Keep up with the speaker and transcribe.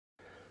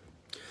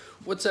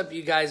What's up,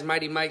 you guys?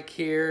 Mighty Mike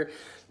here,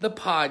 the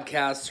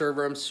podcast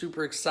server. I'm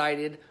super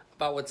excited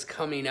about what's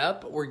coming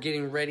up. We're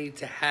getting ready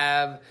to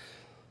have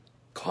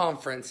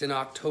conference in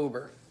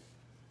October.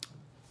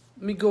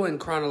 Let me go in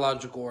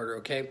chronological order,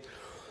 okay?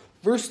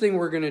 First thing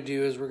we're going to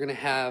do is we're going to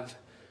have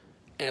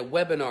a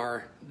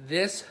webinar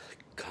this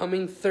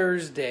coming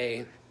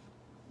Thursday.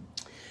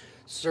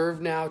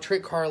 ServeNow,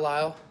 Trent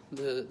Carlisle,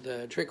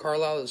 the Trent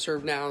Carlisle, the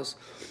ServeNow's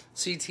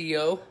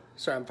CTO.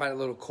 Sorry, I'm finding a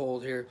little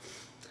cold here.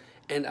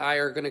 And I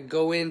are going to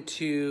go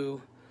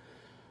into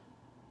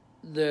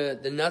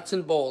the nuts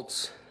and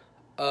bolts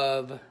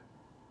of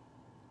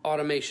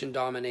automation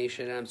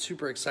domination. And I'm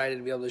super excited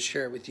to be able to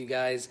share it with you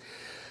guys.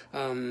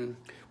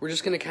 We're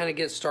just going to kind of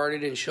get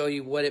started and show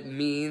you what it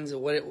means,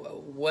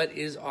 what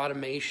is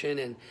automation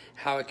and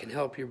how it can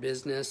help your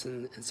business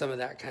and some of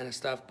that kind of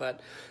stuff. But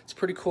it's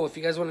pretty cool. If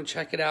you guys want to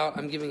check it out,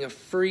 I'm giving a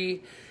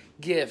free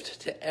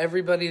gift to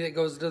everybody that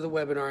goes to the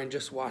webinar and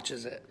just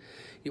watches it.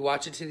 You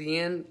watch it to the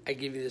end, I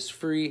give you this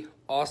free,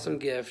 awesome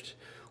gift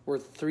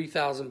worth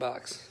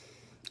 $3,000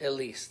 at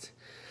least.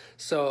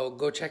 So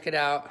go check it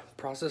out,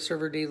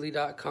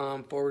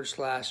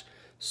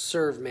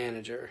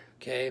 processserverdaily.com/serve-manager,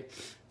 okay?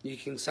 You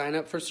can sign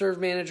up for Serve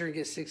Manager and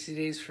get 60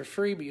 days for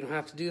free, but you don't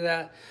have to do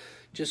that.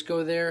 Just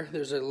go there.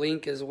 There's a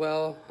link as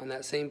well on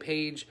that same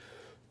page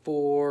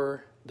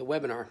for the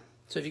webinar.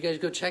 So if you guys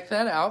go check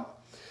that out.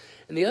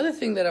 And the other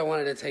thing that I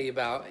wanted to tell you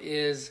about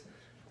is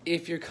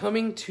if you're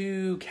coming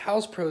to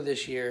CALS Pro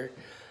this year,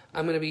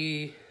 I'm going to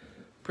be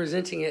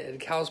presenting it at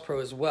CALS Pro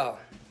as well.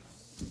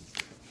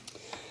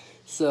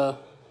 So,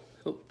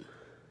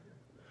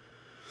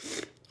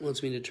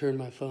 wants me to turn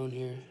my phone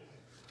here.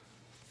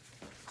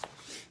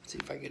 Let's see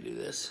if I can do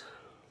this.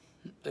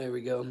 There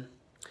we go.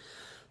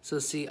 So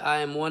see, I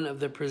am one of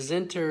the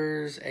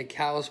presenters at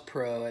CALS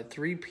Pro at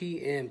 3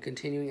 p.m.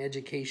 continuing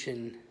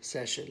education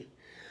session.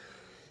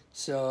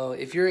 So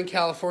if you're in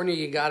California,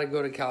 you got to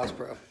go to CALS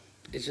Pro.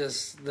 It's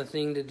just the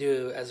thing to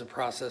do as a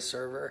process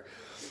server.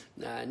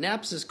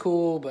 NAPS is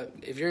cool, but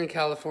if you're in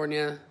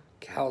California,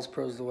 CALS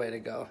Pro is the way to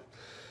go.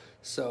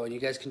 So you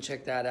guys can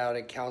check that out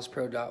at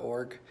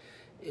calspro.org.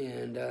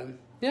 And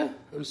yeah,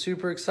 I'm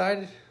super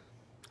excited.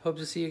 Hope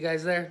to see you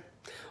guys there.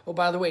 Oh,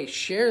 by the way,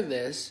 share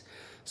this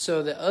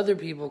so that other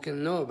people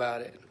can know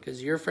about it,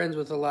 because you're friends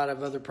with a lot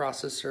of other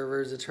process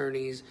servers,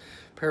 attorneys,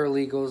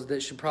 paralegals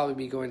that should probably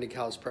be going to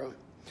CALS Pro.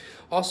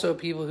 Also,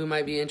 people who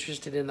might be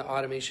interested in the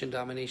automation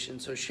domination.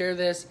 So share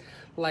this,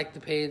 like the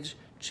page,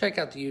 check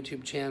out the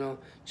YouTube channel,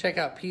 check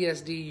out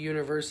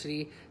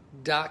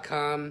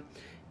psduniversity.com,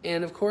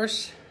 and of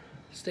course,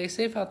 stay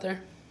safe out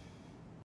there.